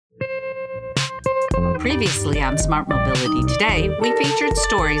Previously on Smart Mobility Today, we featured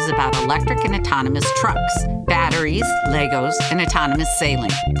stories about electric and autonomous trucks, batteries, Legos, and autonomous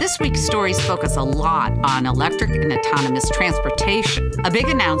sailing. This week's stories focus a lot on electric and autonomous transportation, a big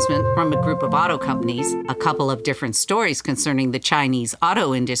announcement from a group of auto companies, a couple of different stories concerning the Chinese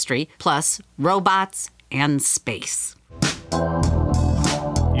auto industry, plus robots and space.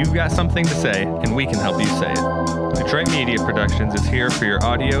 You've got something to say, and we can help you say it. Detroit Media Productions is here for your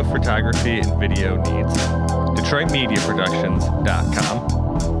audio, photography, and video needs.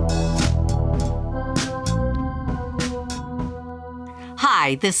 DetroitMediaProductions.com.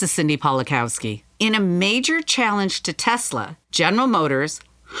 Hi, this is Cindy Polakowski. In a major challenge to Tesla, General Motors,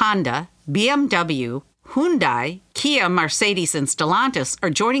 Honda, BMW, Hyundai, Kia, Mercedes, and Stellantis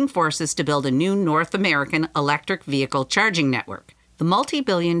are joining forces to build a new North American electric vehicle charging network. The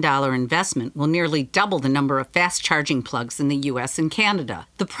multi-billion-dollar investment will nearly double the number of fast-charging plugs in the U.S. and Canada.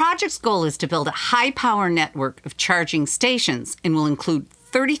 The project's goal is to build a high-power network of charging stations and will include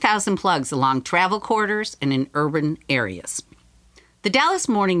 30,000 plugs along travel corridors and in urban areas. The Dallas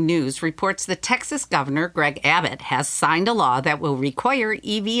Morning News reports that Texas Governor Greg Abbott has signed a law that will require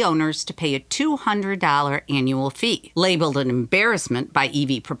EV owners to pay a $200 annual fee. Labeled an embarrassment by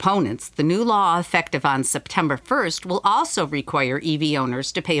EV proponents, the new law, effective on September 1st, will also require EV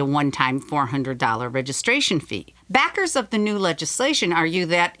owners to pay a one-time $400 registration fee. Backers of the new legislation argue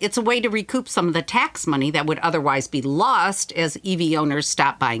that it's a way to recoup some of the tax money that would otherwise be lost as EV owners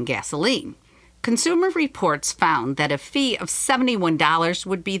stop buying gasoline. Consumer Reports found that a fee of $71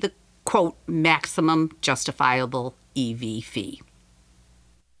 would be the, quote, maximum justifiable EV fee.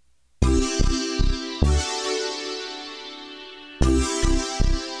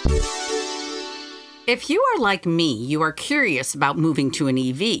 If you are like me, you are curious about moving to an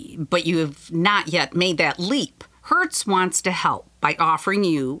EV, but you have not yet made that leap. Hertz wants to help by offering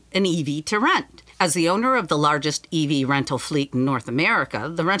you an EV to rent. As the owner of the largest EV rental fleet in North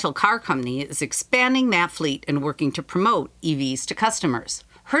America, the rental car company is expanding that fleet and working to promote EVs to customers.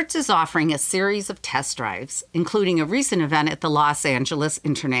 Hertz is offering a series of test drives, including a recent event at the Los Angeles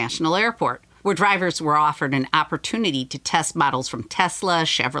International Airport, where drivers were offered an opportunity to test models from Tesla,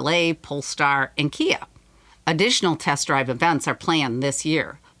 Chevrolet, Polestar, and Kia. Additional test drive events are planned this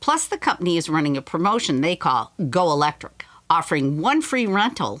year. Plus, the company is running a promotion they call Go Electric, offering one free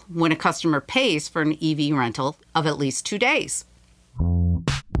rental when a customer pays for an EV rental of at least 2 days.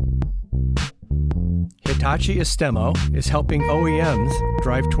 Hitachi Astemo is helping OEMs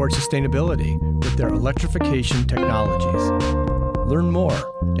drive toward sustainability with their electrification technologies. Learn more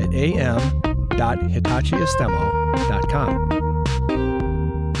at am.hitachiastemo.com.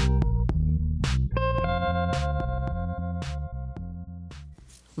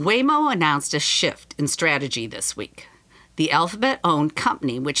 Waymo announced a shift in strategy this week. The Alphabet-owned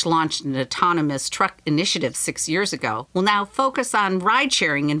company, which launched an autonomous truck initiative 6 years ago, will now focus on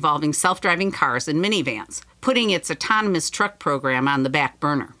ride-sharing involving self-driving cars and minivans, putting its autonomous truck program on the back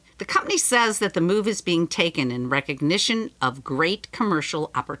burner. The company says that the move is being taken in recognition of great commercial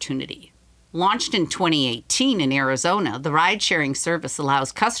opportunity. Launched in 2018 in Arizona, the ride-sharing service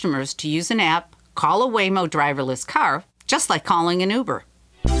allows customers to use an app, call a Waymo driverless car, just like calling an Uber.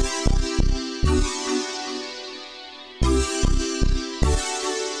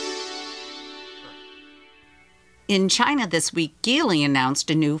 In China this week, Geely announced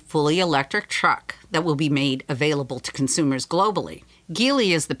a new fully electric truck that will be made available to consumers globally.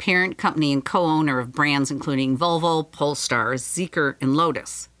 Geely is the parent company and co-owner of brands including Volvo, Polestar, Zeekr, and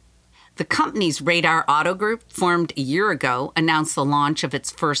Lotus. The company's Radar Auto Group, formed a year ago, announced the launch of its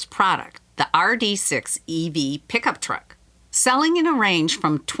first product, the RD6 EV pickup truck. Selling in a range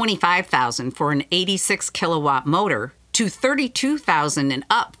from $25,000 for an 86-kilowatt motor to $32,000 and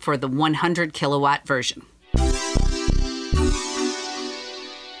up for the 100-kilowatt version.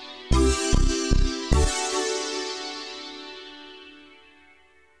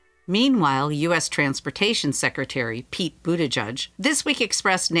 Meanwhile, U.S. Transportation Secretary Pete Buttigieg this week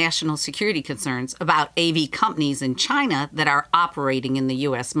expressed national security concerns about AV companies in China that are operating in the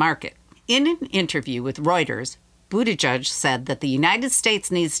U.S. market. In an interview with Reuters, Buttigieg said that the United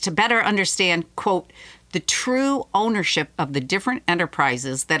States needs to better understand, quote, the true ownership of the different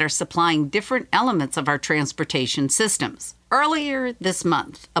enterprises that are supplying different elements of our transportation systems. Earlier this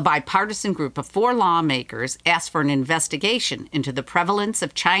month, a bipartisan group of 4 lawmakers asked for an investigation into the prevalence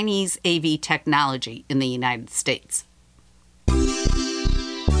of Chinese AV technology in the United States.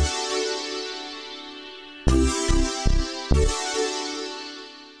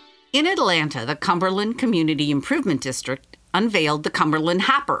 In Atlanta, the Cumberland Community Improvement District unveiled the Cumberland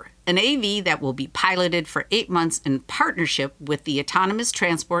Hopper, an AV that will be piloted for 8 months in partnership with the autonomous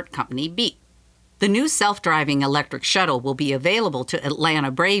transport company Beat. The new self-driving electric shuttle will be available to Atlanta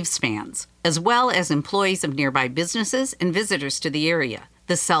Braves fans, as well as employees of nearby businesses and visitors to the area.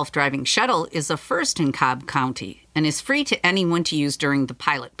 The self-driving shuttle is a first in Cobb County and is free to anyone to use during the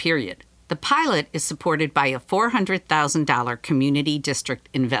pilot period. The pilot is supported by a $400,000 community district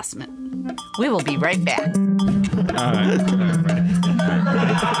investment. We will be right back. All right,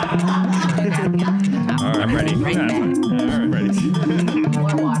 I'm ready. Right back. I'm ready.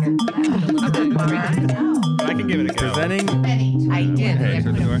 More water. I can give it a go. Presenting. I did. Hey,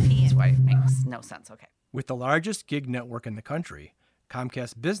 so That's why it makes no sense. Okay. With the largest gig network in the country,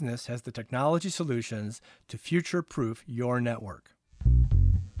 Comcast Business has the technology solutions to future-proof your network.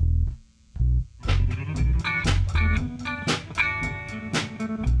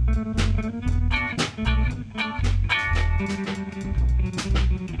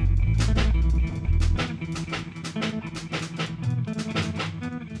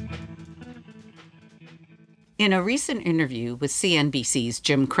 In a recent interview with CNBC's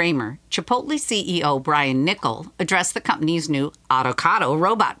Jim Cramer, Chipotle CEO Brian Niccol addressed the company's new Avocado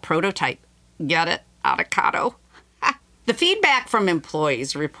robot prototype. Get it? Avocado? The feedback from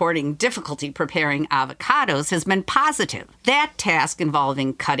employees reporting difficulty preparing avocados has been positive. That task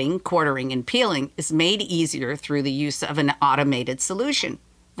involving cutting, quartering, and peeling is made easier through the use of an automated solution.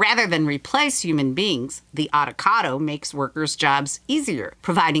 Rather than replace human beings, the Avocado makes workers' jobs easier,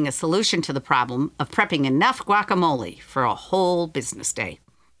 providing a solution to the problem of prepping enough guacamole for a whole business day.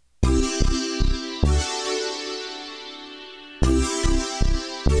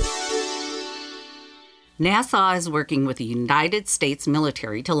 NASA is working with the United States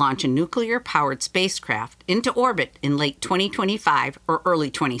military to launch a nuclear-powered spacecraft into orbit in late 2025 or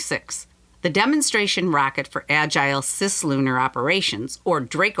early 26. The demonstration rocket for Agile Cislunar Operations, or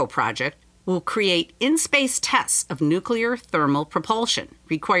DRACO project, will create in-space tests of nuclear thermal propulsion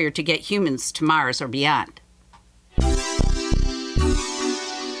required to get humans to Mars or beyond.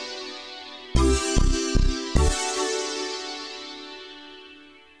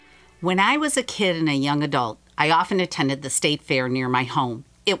 When I was a kid and a young adult, I often attended the state fair near my home.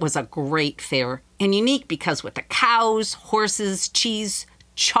 It was a great fair and unique because with the cows, horses, cheese,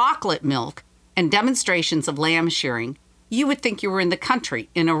 chocolate milk, and demonstrations of lamb shearing, you would think you were in the country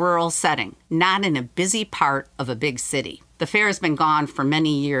in a rural setting, not in a busy part of a big city. The fair has been gone for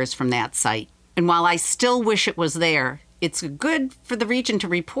many years from that site, and while I still wish it was there, it's good for the region to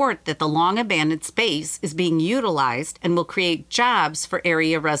report that the long-abandoned space is being utilized and will create jobs for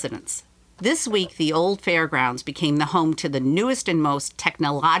area residents. This week, the old fairgrounds became the home to the newest and most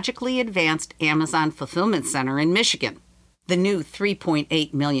technologically advanced Amazon fulfillment center in Michigan. The new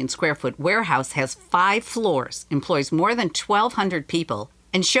 3.8 million square foot warehouse has 5 floors, employs more than 1,200 people,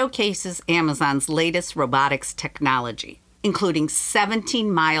 and showcases Amazon's latest robotics technology, including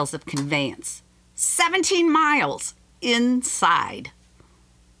 17 miles of conveyance. 17 miles! Inside.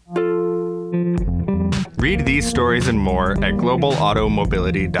 Read these stories and more at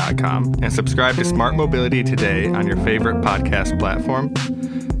globalautomobility.com and subscribe to Smart Mobility today on your favorite podcast platform.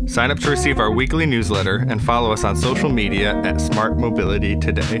 Sign up to receive our weekly newsletter and follow us on social media at Smart Mobility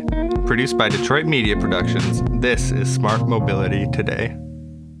Today. Produced by Detroit Media Productions, this is Smart Mobility Today.